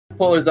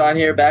Polarzon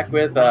here, back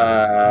with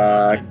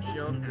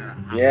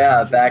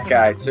yeah, that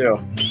guy too.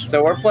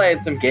 So we're playing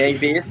some Gang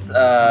Beasts.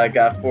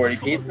 Got 40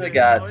 pizza.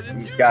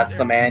 Got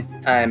some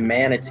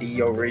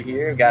Antimanity over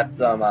here. Got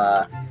some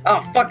oh,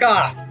 fuck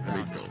off!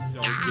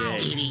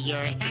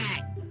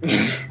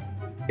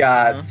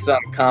 Got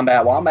some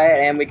Combat Wombat,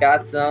 and we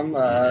got some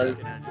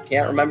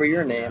can't remember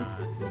your name.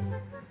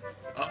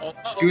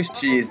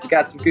 GooseCheeze. We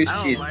got some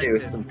GooseCheeze too.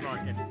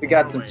 We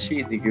got some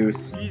cheesy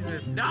goose.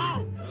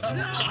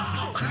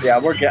 Yeah,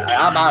 we're good.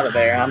 I'm out of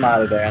there. I'm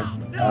out of there.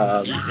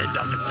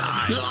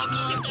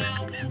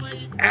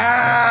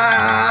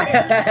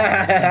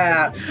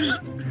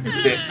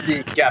 The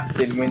sea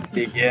captain went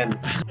again.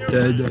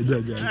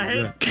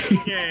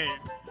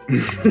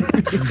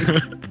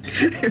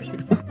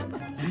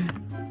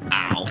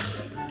 Ow.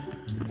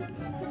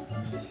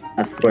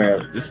 I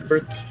swear. This is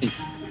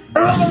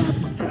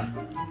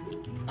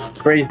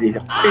crazy.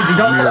 Don't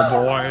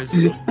boys.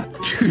 You're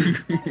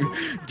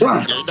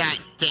not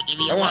taking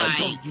me away. I want to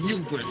talk to you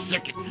for a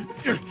second.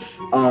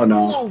 Oh no.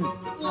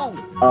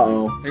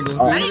 Uh-oh.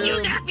 Why did you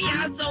knock me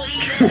out so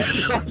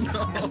easy?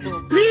 No.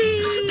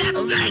 That's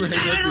the third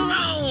time in a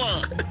row.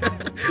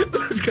 I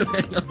was gonna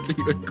hang up to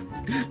you.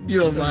 You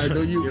don't mind,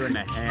 do you? You're in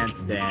a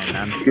handstand.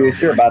 I'm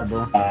Goose, you're about to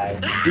die.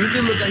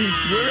 Ethan look like he's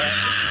swearing.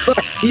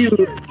 Fuck you.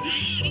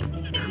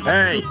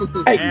 Hey,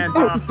 hands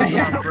off the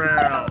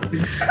sombrero.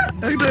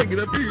 Hey, get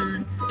up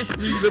here.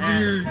 Get up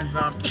here. Hands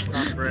off the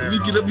sombrero.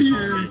 Get up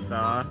here.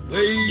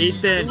 Hey,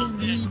 Ethan,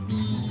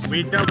 we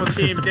double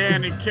team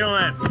Dan and kill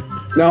him.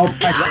 No.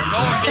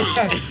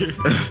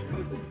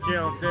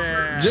 Kill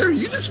Dan. Jerry,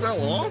 you just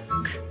fell off?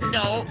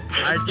 No.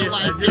 I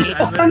literally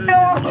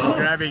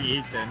grabbing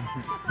Ethan.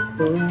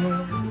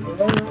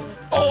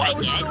 Oh, I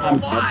was still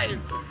alive.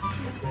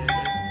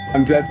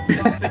 I'm dead.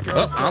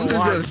 I'm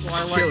just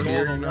gonna chill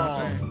here, you know what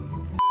I'm saying?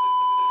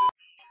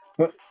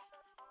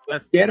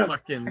 Let's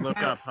fucking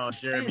look up how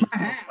Jeremy's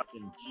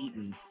fucking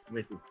cheating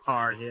with his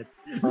hard hit.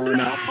 Oh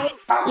no.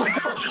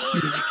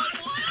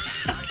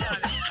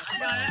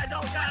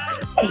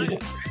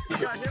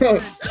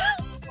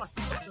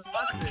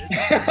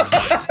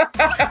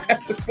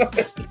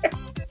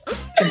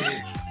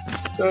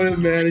 So did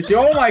manage.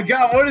 Oh my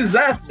god, what is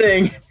that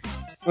thing?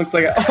 Looks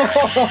like a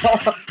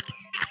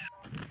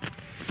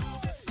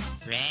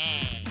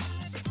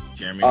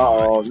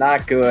oh,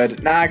 not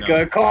good. Not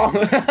good. Call.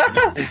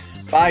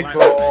 Bye,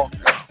 Cole.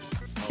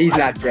 He's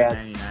not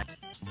dead.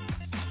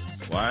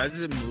 Why is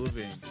it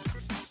moving?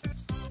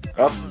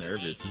 Oh. I'm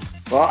nervous.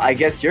 Well, I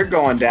guess you're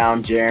going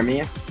down,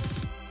 Jeremy.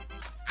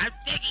 I'm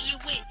taking you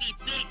with me,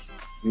 bitch.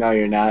 No,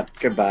 you're not.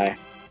 Goodbye.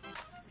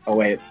 Oh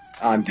wait,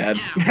 I'm dead.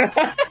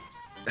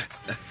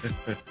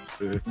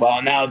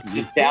 Well, now it's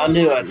just down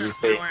to us.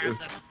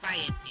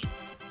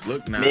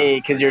 Look now. Me,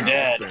 cause you're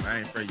dead. I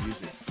ain't afraid to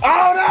use it.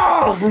 Oh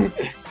no!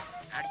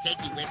 I'll take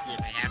you with me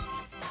if I have to.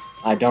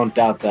 I don't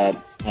doubt that.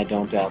 I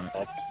don't doubt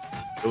that.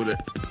 Use it.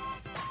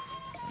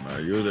 No,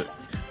 use it.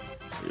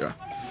 Yeah.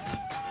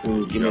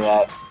 Ooh, give me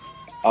that.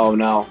 Oh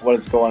no, what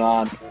is going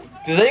on?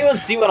 Does anyone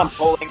see what I'm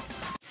pulling?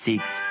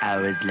 6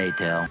 hours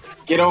later.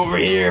 Get over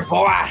here,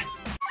 boy!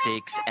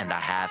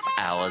 6.5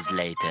 hours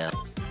later.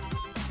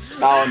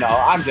 Oh no,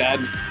 I'm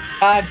dead.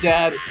 I'm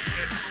dead.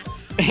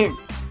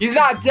 He's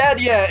not dead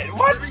yet.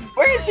 What?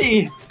 Where is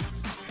he?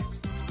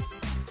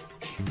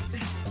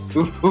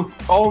 Oof, oof.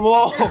 Oh,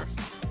 whoa.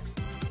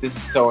 This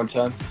is so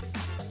intense.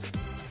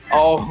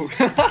 Oh,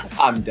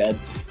 I'm dead.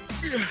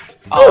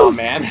 Oh,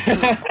 man.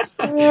 Is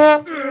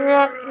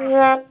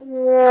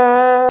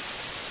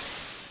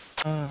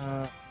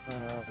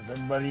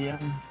everybody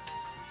in?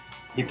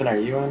 Ethan, are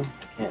you in? I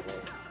can't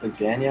really. Is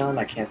Daniel in?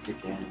 I can't see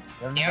Daniel.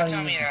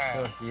 Everybody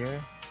still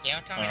here?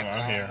 Yeah, tell me to call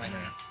I'm here.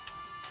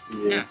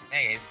 Yeah, there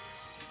he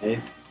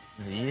is.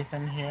 Is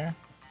Ethan here?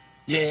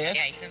 Yeah.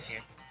 Yeah, Ethan's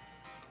here.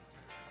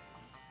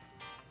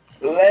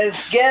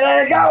 Let's get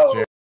it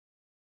go!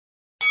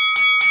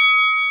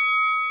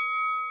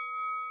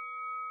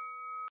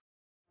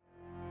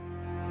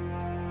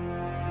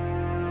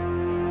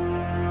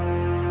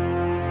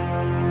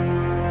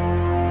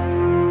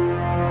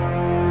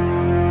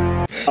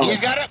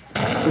 He's got it!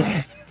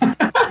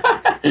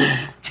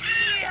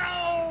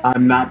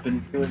 I've not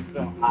been feeling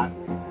so hot.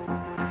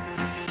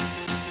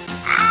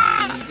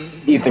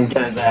 Ethan,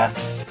 get his ass.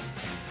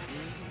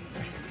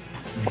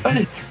 What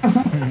is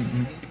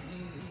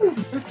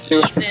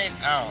Ethan,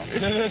 oh.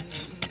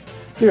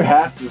 You're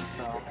happy,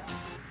 so.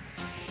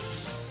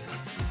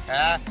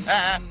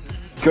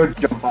 Good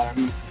jump on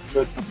him.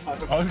 Good jump on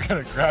him. I was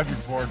gonna grab your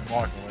board and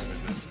walk away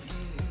with it.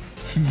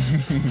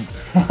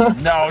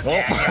 No,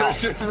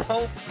 Daniel!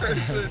 Wrong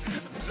person.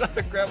 I'm trying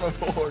to grab my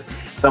board.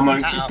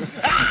 Someone. Ow.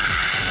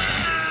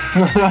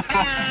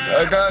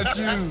 I got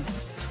you.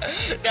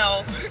 No.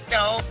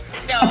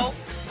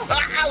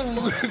 Ow!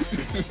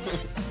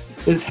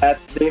 His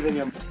hat's saving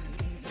him.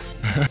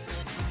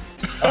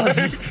 Oh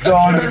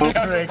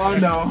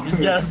no. He's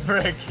got a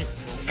brick.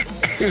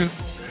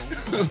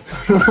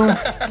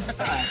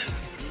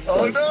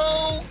 Oh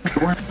no!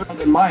 We're still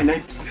in mine,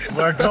 eh?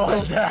 We're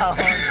going down.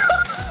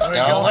 We're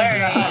Don't going worry.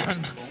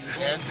 down.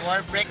 There's has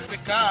more bricks to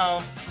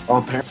go. Oh,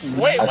 apparently.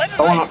 Wait, when did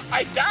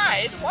I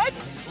died? What?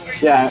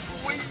 Yeah.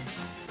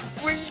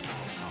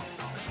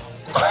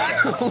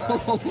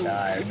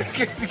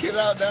 Get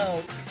out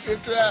now.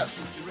 Get trapped.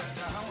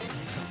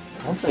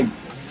 One thing.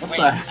 What Wait,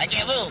 the? I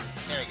can't move.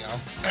 There we go.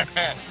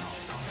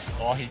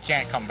 Well, he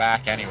can't come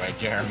back anyway,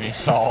 Jeremy,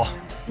 so...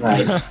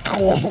 Right.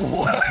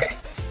 What?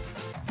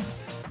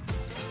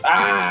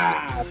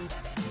 Ah!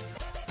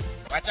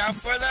 Watch out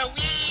for the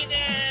wiener.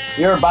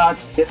 You're about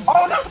to get.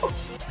 Oh no!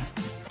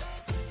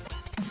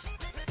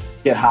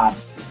 Get hot.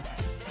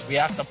 We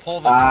have to pull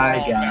the door I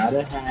open.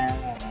 gotta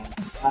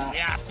have.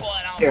 Yeah, pull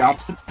it out. Here, I'll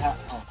put that.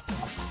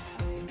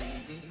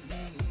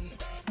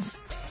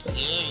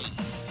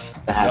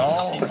 Yeah. No,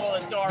 Oh. pull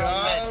the door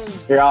open.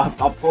 Here,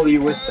 I'll pull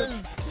you with it.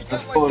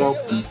 Let's pull it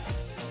open.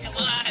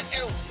 Come on,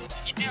 you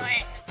can do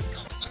it.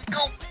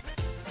 Go.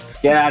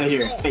 Get out of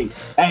here.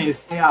 Hey,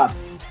 stay up.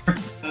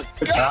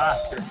 Ah.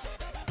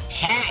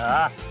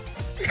 Ah.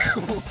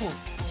 Oh,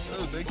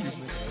 thank you,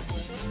 man.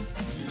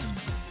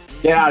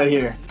 Get out of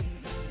here.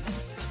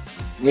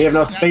 We have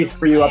no space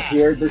for you up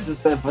here. This is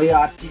the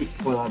VIP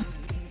club.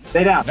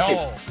 Stay down. No.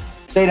 Hey,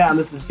 stay down.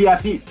 This is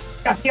VIP.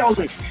 VIP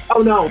only. Oh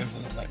no.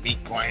 Let me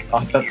climb Oh,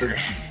 up that's here.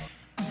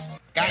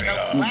 Got no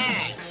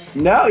flag.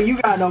 No,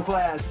 you got no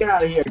class. Get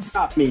out of here.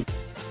 Stop me.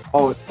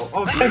 Oh,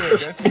 thanks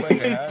for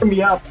picking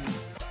me up.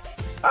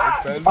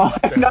 Ah, oh,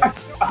 I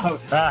knocked you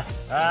out. Ah,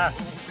 ah.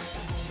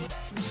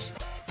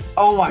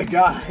 Oh my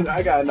god,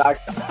 I got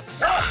knocked out.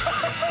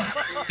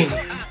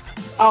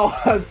 Oh,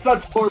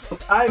 such horrible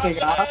timing,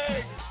 huh?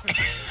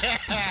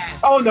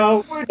 Oh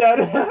no, we're dead.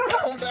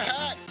 Oh, the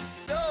hat.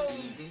 No.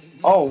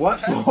 Oh, what?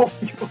 Oh,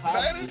 you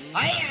have-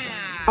 Hiya!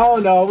 oh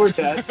no, we're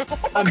dead.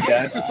 I'm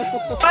dead.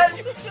 What?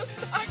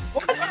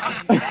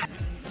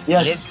 You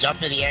Yes. just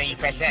jump in the air and you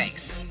press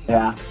X.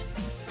 Yeah.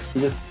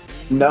 You just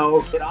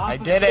no, get off. I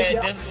of did me.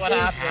 it. This is what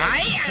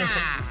happened. Hiya!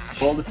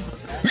 Hold this.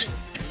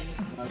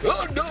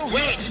 Oh, no.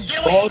 Wait,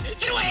 get away!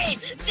 Get away!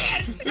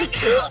 Dad,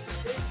 look out!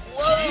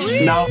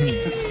 Whoa. No.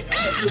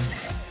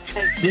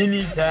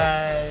 Dinny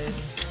time.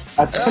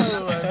 That's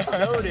Oh,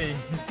 I'm floating.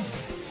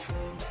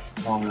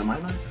 oh, am I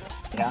not?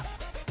 Yeah.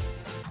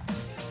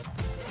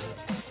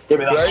 Give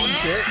me that. Right,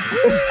 shit.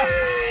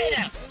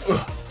 I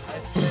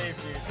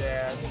saved you,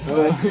 Dad. I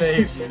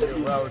saved you.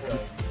 You're welcome.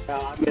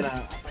 I'm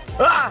gonna.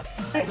 Ah!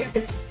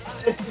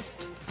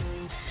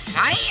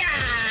 Hiya!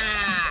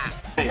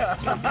 Get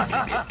out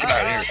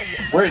of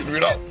here. Where's Bring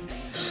it up.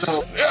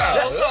 no?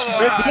 Yeah. Why do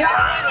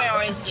I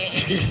always get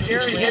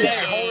Jeremy, get it.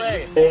 Hold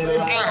it. Stay I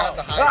alive. have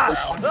the high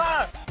ground.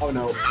 Ah! Oh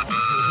no.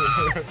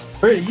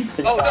 Where are you?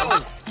 Oh, no.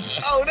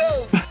 Oh,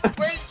 no.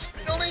 Wait.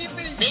 Don't leave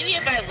me. Maybe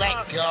if I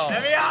let go.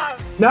 Let me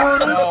off! No,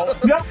 no, no.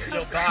 No.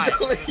 You'll die.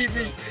 Don't leave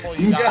me. Pull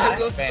You you gotta down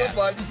go fast.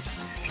 somebody.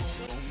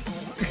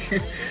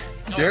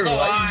 Oh, Jeremy, come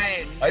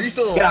why on. are you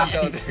still Get alive off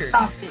down me. there?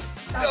 Stop me.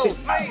 No, Stop me. wait.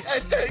 I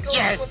gotta go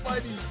Yes.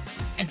 somebody.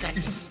 I got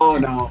this. Oh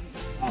no.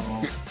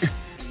 Oh.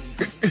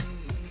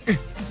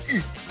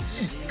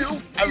 No.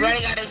 I'm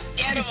running out of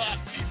stamina.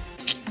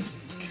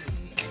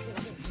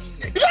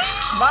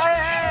 My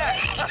hat!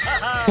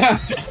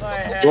 My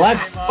hat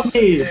Let's came off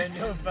play. and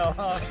Daniel fell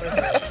off with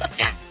it.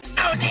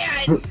 Oh,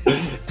 Dad!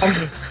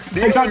 I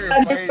got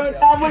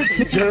that with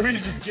you.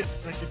 Jeremy's just getting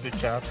freaking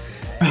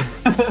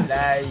decapitated.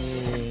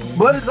 Flying.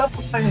 What is up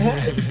with my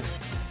head?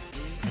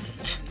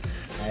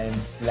 I'm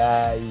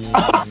flying.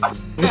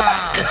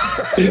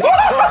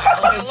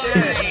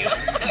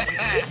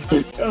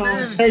 Oh,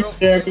 thanks,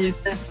 Jeremy.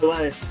 Thanks for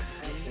life.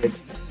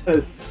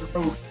 I'm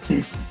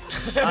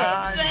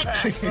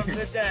back from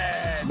the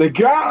dead. The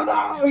girl,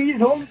 no,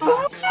 he's home.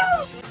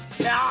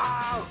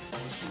 No!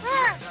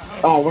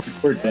 Oh,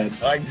 we're dead.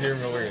 I like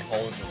Jeremy over here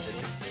holding the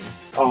freaking thing.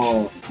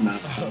 Oh, no.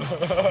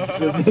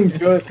 This isn't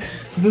good.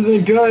 This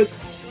isn't good.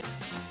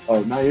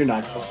 Oh, no, you're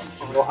not.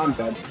 Oh, I'm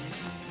dead.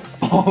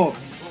 Oh.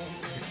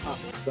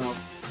 So.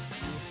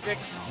 Big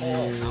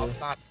hole. Now it's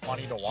not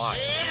funny to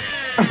watch.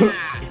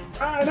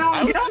 Ah, no,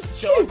 I was get up. just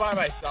chilling by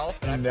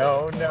myself and I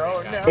No,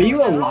 no, no. Are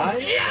you alive?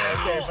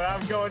 Okay, but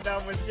I'm going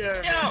down with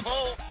Jeremy. No!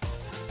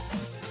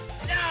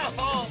 No!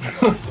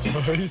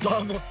 He's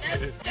on the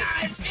It's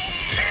time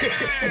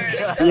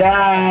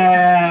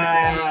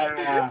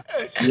Yeah.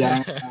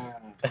 Yeah.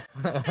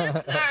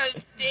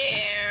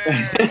 fair!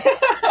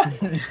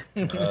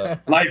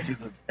 Life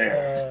isn't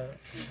fair.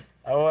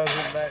 I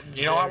wasn't letting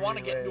You know, I want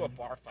to Jeremy get into a win.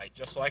 bar fight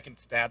just so I can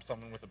stab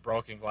someone with a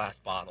broken glass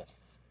bottle.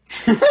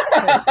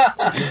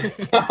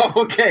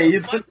 Okay, you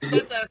What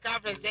sort of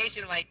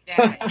conversation like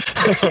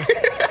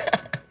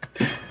that?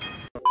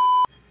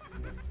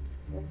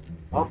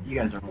 Oh, you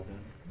guys are all dead.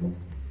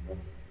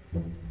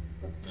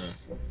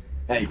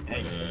 Hey,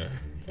 hey.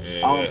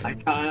 Oh my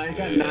god, I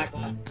got knocked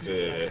out.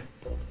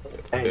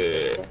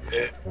 Hey.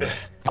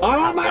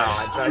 Oh my I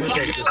god! tried to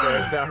take the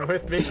stairs down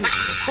with me.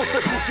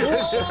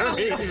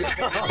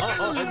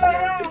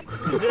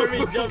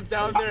 Jeremy jumped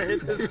down there,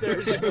 hit the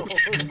stairs, and the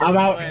whole I'm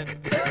out.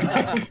 went.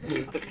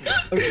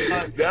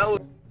 That was.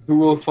 Who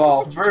will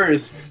fall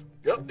first?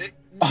 Yep, Nick.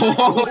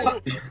 Oh.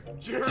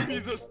 Jeremy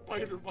the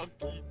spider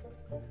monkey.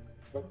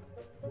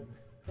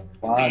 Come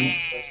on.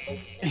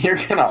 You're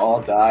gonna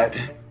all die.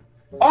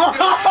 Oh!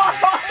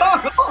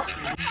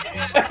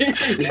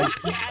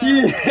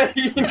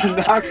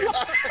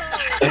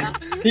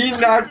 he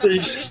knocked the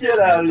shit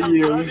out of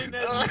you.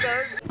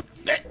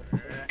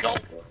 Go.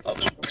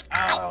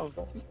 Ow.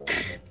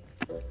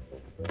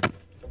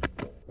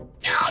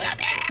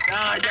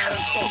 I got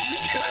him.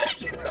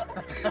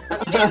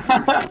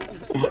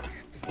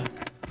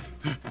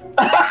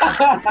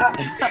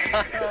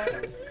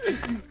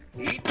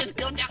 Ethan,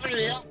 come down and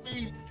help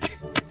me.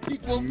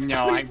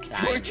 No, I'm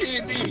trying. Poor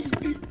Jimmy.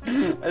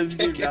 Let's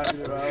keep knocking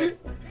him out.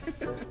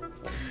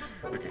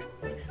 Okay.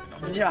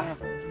 Yeah.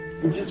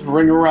 You just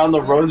ring around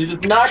the rose, you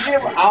just knock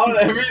him out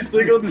every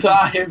single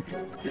time.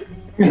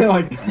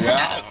 Like,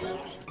 Yeah.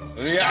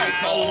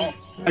 Yeah.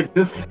 like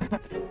this.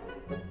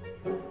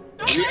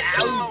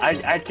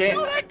 I can't.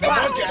 Come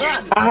on,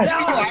 Jack.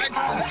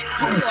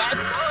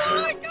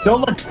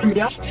 Don't let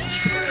me up.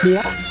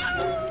 Yeah.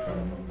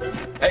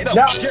 Hey, no,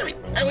 No. Jerry.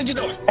 Hey, what you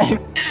doing?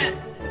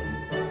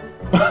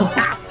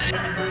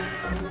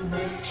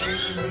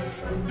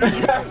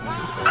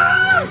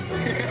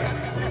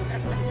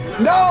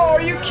 No,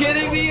 are you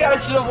kidding me? I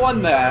should have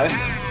won that.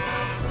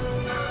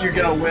 You're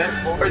gonna win,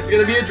 or it's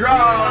gonna be a draw.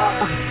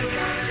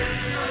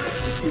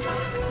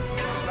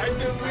 I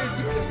did win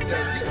because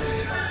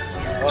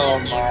that. Oh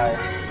my.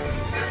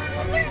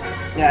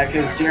 Yeah,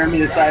 because Jeremy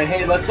decided,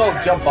 hey, let's all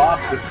jump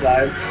off this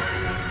side.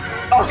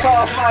 Oh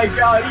my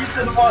god,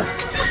 Ethan won.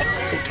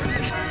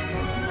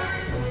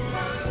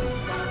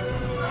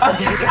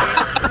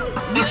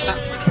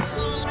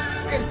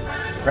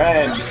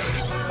 Friend.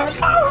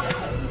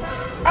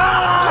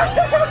 Ah!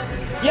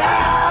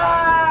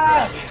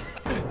 Yeah!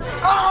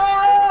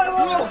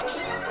 Oh!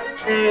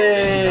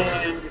 Hey.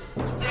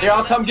 Here,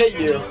 I'll come get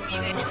you.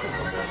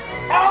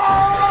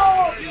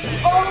 Oh!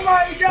 Oh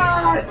my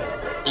god!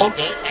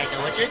 Ethan, I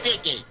know what you're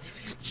thinking.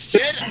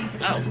 Shut up.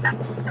 Oh.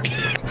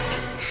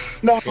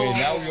 No. Okay,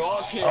 now we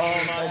all can't.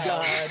 Oh my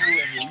god.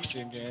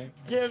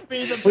 Give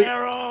me the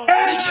barrel.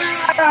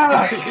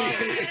 Yeah!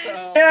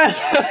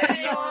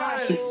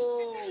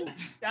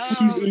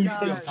 Oh, Please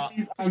God. be on top.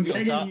 Please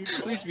be on top.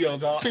 Please be on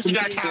top. Please be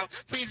on top.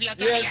 Please be on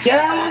top.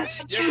 Yeah!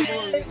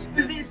 Yes.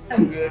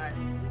 I'm good.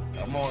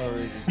 I'm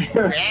already.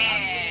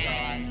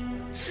 Yeah.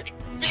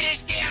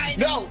 Finish the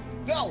item. No!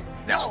 No!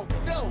 No!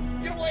 No!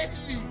 Get away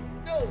from me!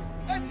 No!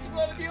 I just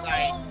want to be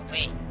Sorry. alone!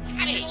 Wait.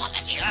 Hey.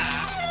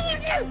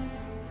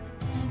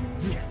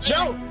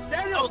 No!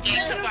 Daniel! Okay,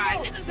 come on.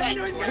 This is like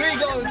We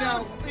going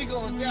down! We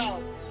going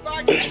down!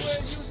 Rock you win, you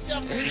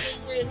definitely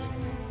win!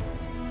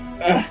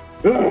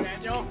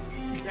 Daniel!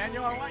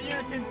 Daniel, I want you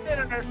to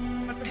consider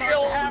what's about to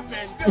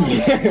happen.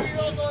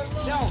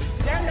 No!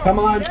 Daniel! Come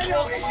on.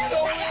 Daniel!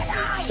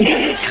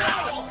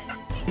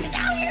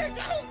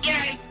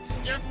 Yes.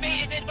 Your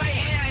fate is in my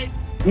hands.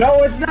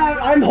 No, it's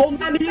not. I'm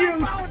holding on to you.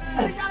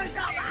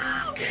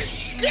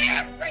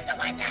 Yeah. Bring the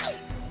one out.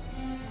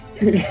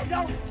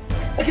 Don't!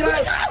 Look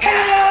at that.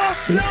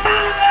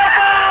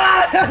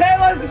 Hey,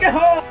 let's go.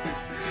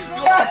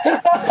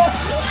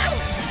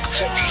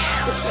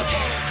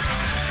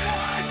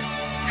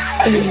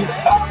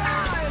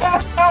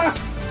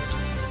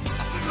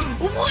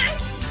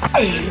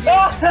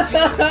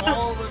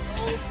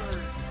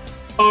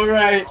 All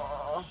right.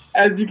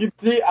 As you can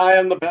see, I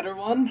am the better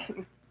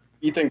one.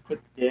 Ethan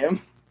quit the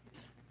game.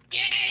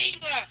 Game.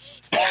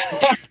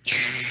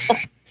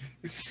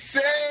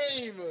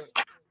 Same!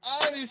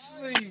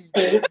 Honestly!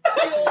 You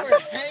were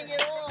hanging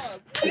on!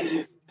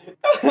 When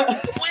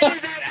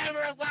is that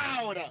ever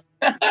allowed?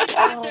 I've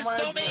done this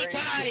so many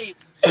times.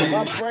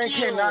 My Fuck brain you.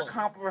 cannot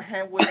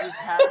comprehend what just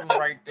happened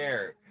right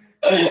there.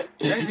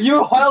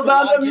 You held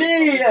on to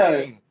me.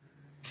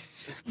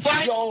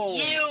 Fuck Yo.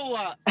 you.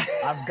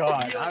 I'm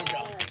gone. Yo, I'm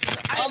gone.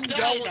 I'm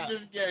done with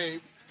this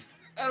game.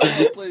 I don't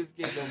want to play this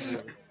game no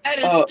more. That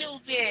is Oh.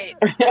 stupid.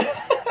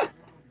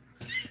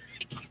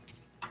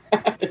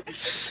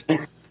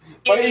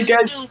 Why are you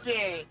guys?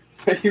 Stupid.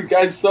 Why are you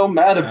guys so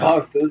mad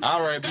about this?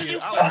 Alright, You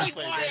I want to fucking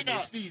play won.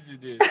 that game. Season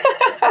this.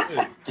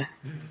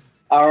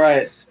 All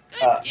right.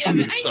 God damn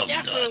it, I I'm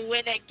never done.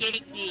 win at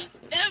Game Beast.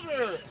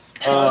 Never.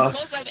 That's the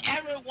closest I've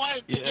ever won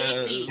to Game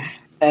Yes. Beast.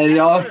 And it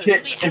all Never.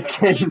 came, Have we ever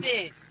played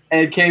this?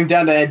 and it came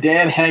down to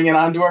Dan hanging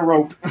onto a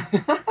rope.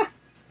 I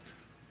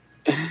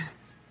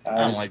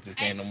don't like this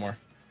game no more.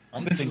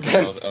 I'm This thinking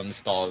has of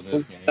uninstalling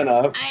This this has been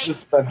game. a this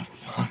has been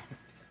fun.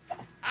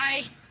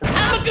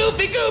 I'm a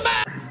goofy goober.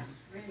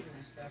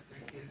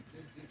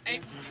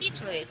 I'm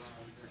speechless.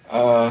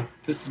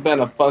 This has been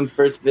a fun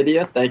first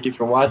video. Thank you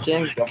for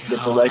watching. Don't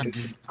forget to like and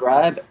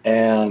subscribe.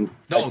 And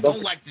No,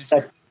 don't like this.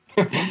 I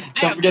don't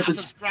am forget not to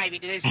subscribing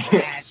to this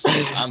trash.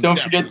 don't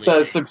forget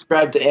to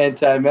subscribe to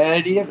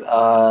Antimanity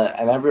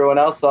and everyone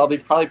else. I'll be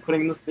probably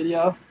putting in this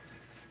video.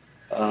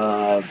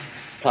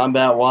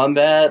 Combat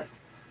Wombat,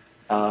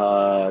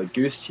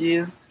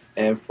 GooseCheeze,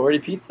 and 40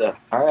 Pizza.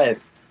 All right,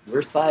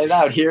 we're signing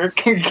out here.